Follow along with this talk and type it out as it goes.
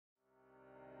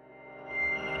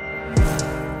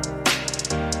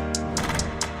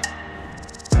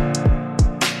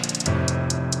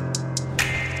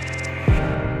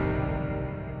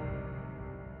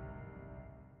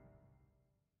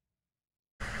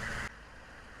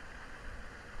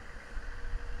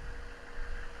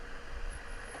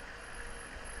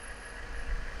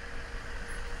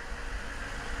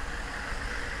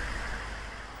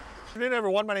Good afternoon,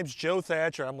 everyone. My name is Joe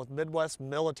Thatcher. I'm with Midwest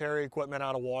Military Equipment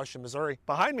out of Washington, Missouri.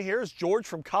 Behind me here is George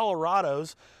from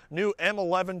Colorado's new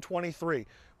M1123.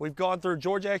 We've gone through,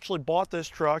 George actually bought this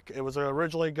truck. It was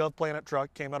originally a GovPlanet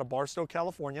truck, came out of Barstow,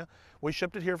 California. We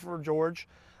shipped it here for George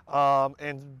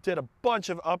and did a bunch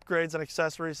of upgrades and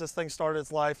accessories. This thing started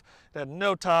its life. It had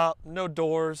no top, no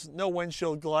doors, no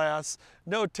windshield glass,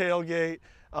 no tailgate.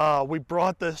 We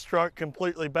brought this truck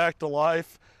completely back to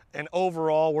life. And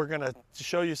overall, we're going to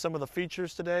show you some of the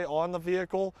features today on the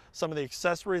vehicle, some of the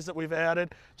accessories that we've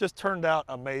added. Just turned out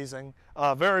amazing.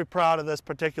 Very proud of this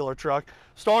particular truck.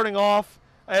 Starting off,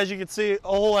 as you can see, the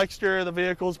whole exterior of the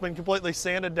vehicle has been completely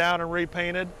sanded down and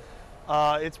repainted.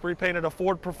 It's repainted a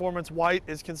Ford Performance White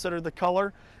is considered the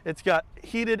color. It's got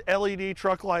heated LED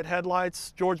truck light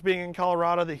headlights. George being in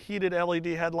Colorado, the heated LED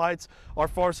headlights are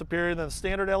far superior than the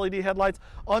standard LED headlights.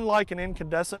 Unlike an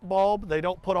incandescent bulb, they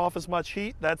don't put off as much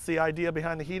heat. That's the idea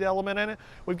behind the heat element in it.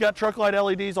 We've got truck light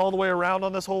LEDs all the way around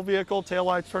on this whole vehicle, tail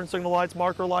lights, turn signal lights,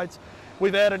 marker lights.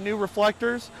 We've added new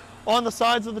reflectors. On the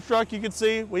sides of the truck, you can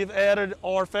see we've added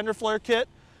our fender flare kit.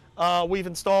 We've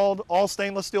installed all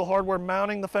stainless steel hardware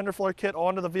mounting the fender flare kit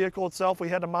onto the vehicle itself. We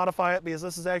had to modify it because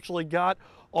this has actually got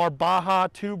our Baja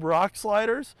tube rock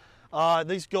sliders.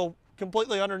 These go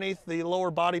completely underneath the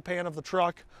lower body pan of the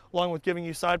truck, along with giving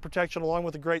you side protection, along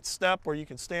with a great step where you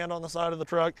can stand on the side of the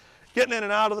truck, getting in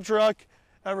and out of the truck,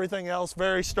 everything else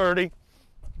very sturdy.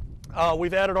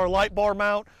 We've added our light bar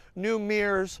mount, new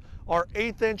mirrors, our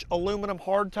 1/8" aluminum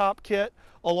hardtop kit,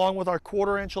 along with our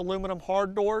 1/4" aluminum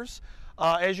hard doors.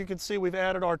 As you can see, we've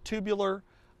added our tubular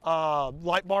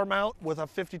light bar mount with a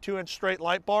 52-inch straight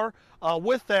light bar.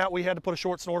 With that, we had to put a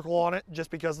short snorkel on it just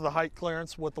because of the height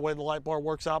clearance with the way the light bar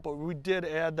works out, but we did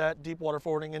add that deep water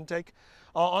forwarding intake.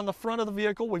 On the front of the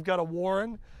vehicle, we've got a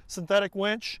Warren synthetic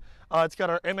winch. It's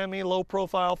got our MME low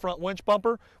profile front winch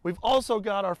bumper. We've also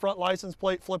got our front license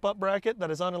plate flip up bracket that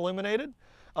is unilluminated.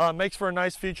 Makes for a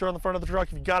nice feature on the front of the truck.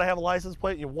 If you've got to have a license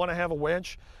plate, you want to have a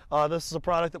winch. This is a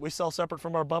product that we sell separate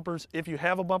from our bumpers. If you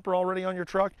have a bumper already on your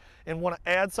truck and want to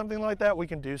add something like that, we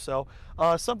can do so.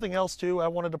 Something else too I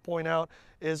wanted to point out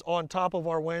is on top of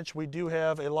our winch, we do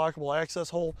have a lockable access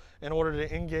hole in order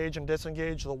to engage and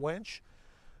disengage the winch.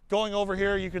 Going over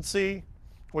here, you can see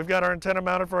we've got our antenna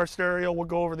mounted for our stereo. We'll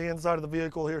go over the inside of the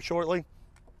vehicle here shortly.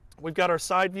 We've got our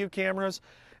side view cameras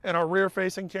and our rear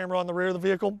facing camera on the rear of the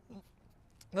vehicle.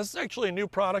 This is actually a new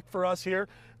product for us here.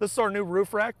 This is our new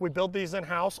roof rack. We build these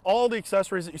in-house. All the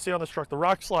accessories that you see on this truck, the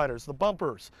rock sliders, the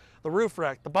bumpers, the roof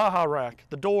rack, the Baja rack,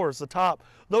 the doors, the top,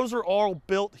 those are all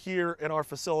built here in our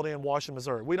facility in Washington,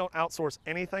 Missouri. We don't outsource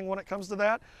anything when it comes to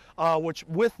that, which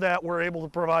with that, we're able to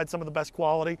provide some of the best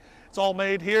quality. It's all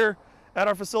made here at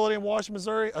our facility in Washington,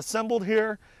 Missouri, assembled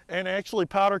here, and actually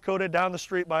powder coated down the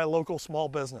street by a local small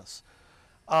business.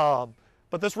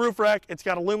 But this roof rack, it's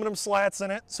got aluminum slats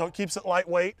in it, so it keeps it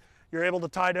lightweight. You're able to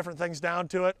tie different things down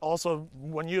to it. Also,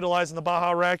 when utilizing the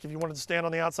Baja rack, if you wanted to stand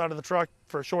on the outside of the truck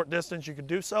for a short distance, you could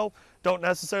do so. Don't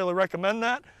necessarily recommend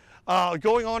that.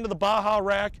 Going on to the Baja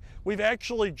rack,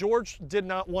 George did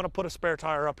not want to put a spare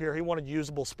tire up here. He wanted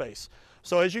usable space.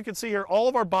 So as you can see here, all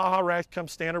of our Baja racks come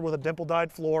standard with a dimple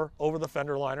dyed floor over the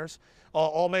fender liners,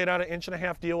 all made out of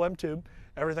 1.5" DOM tube.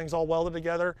 Everything's all welded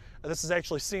together. This is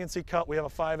actually CNC cut. We have a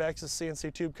 5-axis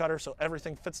CNC tube cutter, so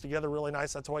everything fits together really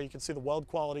nice. That's why you can see the weld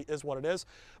quality is what it is.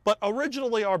 But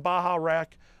originally our Baja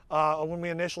rack, when we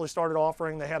initially started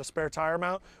offering, they had a spare tire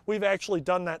mount. We've actually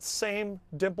done that same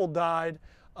dimple dyed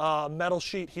metal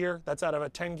sheet here. That's out of a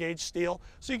 10-gauge steel.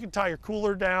 So you can tie your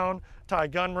cooler down, tie a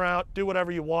gun mount, do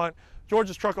whatever you want.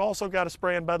 George's truck also got a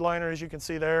spray and bed liner, as you can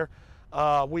see there.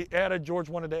 George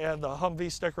wanted to add the HUMVEE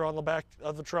sticker on the back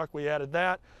of the truck. We added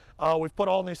that. We've put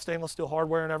all new stainless steel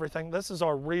hardware and everything. This is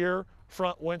our rear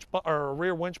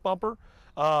winch bumper.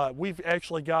 We've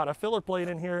actually got a filler plate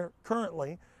in here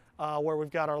currently where we've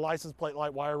got our license plate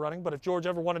light wire running. But if George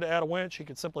ever wanted to add a winch, he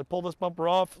could simply pull this bumper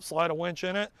off, slide a winch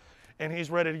in it, and he's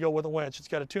ready to go with a winch. It's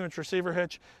got a 2-inch receiver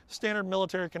hitch, standard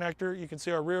military connector. You can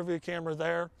see our rear view camera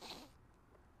there.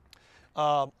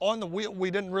 On the wheel,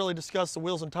 we didn't really discuss the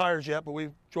wheels and tires yet, but we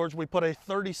put a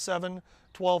 37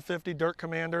 1250 Dirt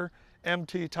Commander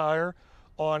MT tire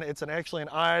on. It's actually an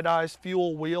iodized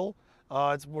fuel wheel.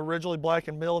 It's originally black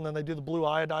and mill, and then they do the blue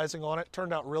iodizing on it.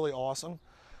 Turned out really awesome.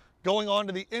 Going on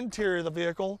to the interior of the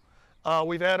vehicle,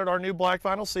 we've added our new black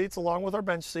vinyl seats along with our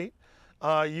bench seat.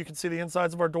 You can see the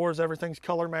insides of our doors. Everything's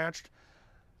color matched.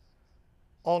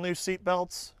 All new seat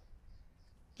belts.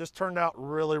 Just turned out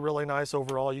really, really nice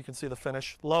overall. You can see the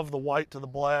finish. Love the white to the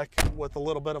black with a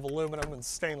little bit of aluminum and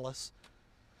stainless.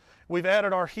 We've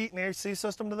added our heat and AC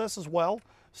system to this as well.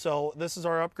 So this is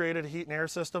our upgraded heat and air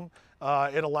system.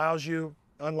 It allows you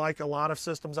unlike a lot of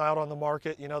systems out on the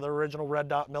market, you know, the original red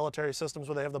dot military systems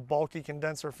where they have the bulky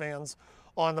condenser fans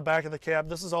on the back of the cab.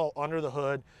 This is all under the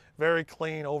hood. Very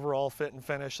clean overall fit and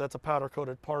finish. That's a powder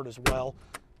coated part as well.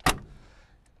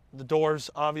 The doors,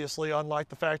 obviously, unlike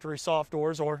the factory soft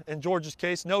doors, or in George's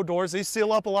case, no doors. These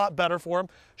seal up a lot better for him.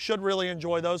 Should really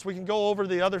enjoy those. We can go over to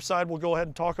the other side. We'll go ahead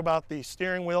and talk about the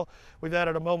steering wheel. We've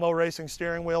added a Momo Racing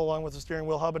steering wheel along with the steering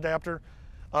wheel hub adapter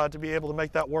to be able to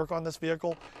make that work on this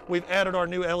vehicle. We've added our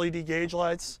new LED gauge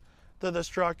lights to this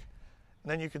truck.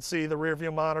 And then you can see the rear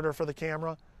view monitor for the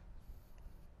camera.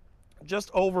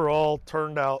 Just overall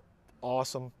turned out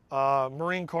awesome.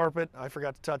 Marine carpet, I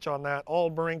forgot to touch on that. All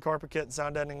marine carpet kit and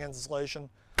sound deadening insulation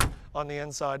on the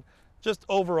inside. Just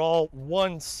overall,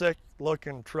 one sick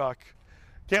looking truck.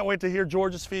 Can't wait to hear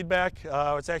George's feedback.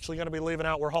 It's actually going to be leaving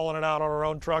out. We're hauling it out on our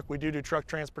own truck. We do truck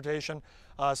transportation.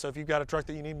 So if you've got a truck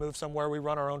that you need moved somewhere, we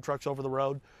run our own trucks over the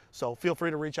road. So feel free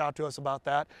to reach out to us about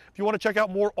that. If you want to check out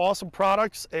more awesome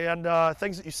products and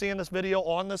things that you see in this video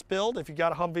on this build, if you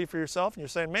got a Humvee for yourself and you're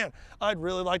saying, man, I'd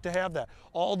really like to have that,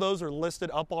 all those are listed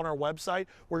up on our website.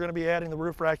 We're going to be adding the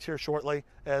roof racks here shortly,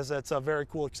 as it's a very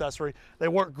cool accessory. They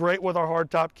work great with our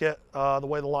hardtop kit, the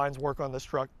way the lines work on this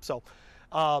truck. So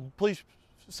please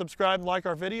subscribe and like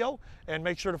our video, and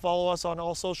make sure to follow us on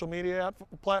all social media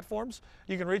platforms.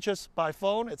 You can reach us by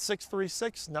phone at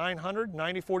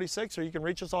 636-900-9046, or you can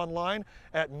reach us online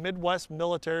at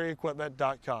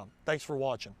midwestmilitaryequipment.com. Thanks for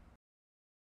watching.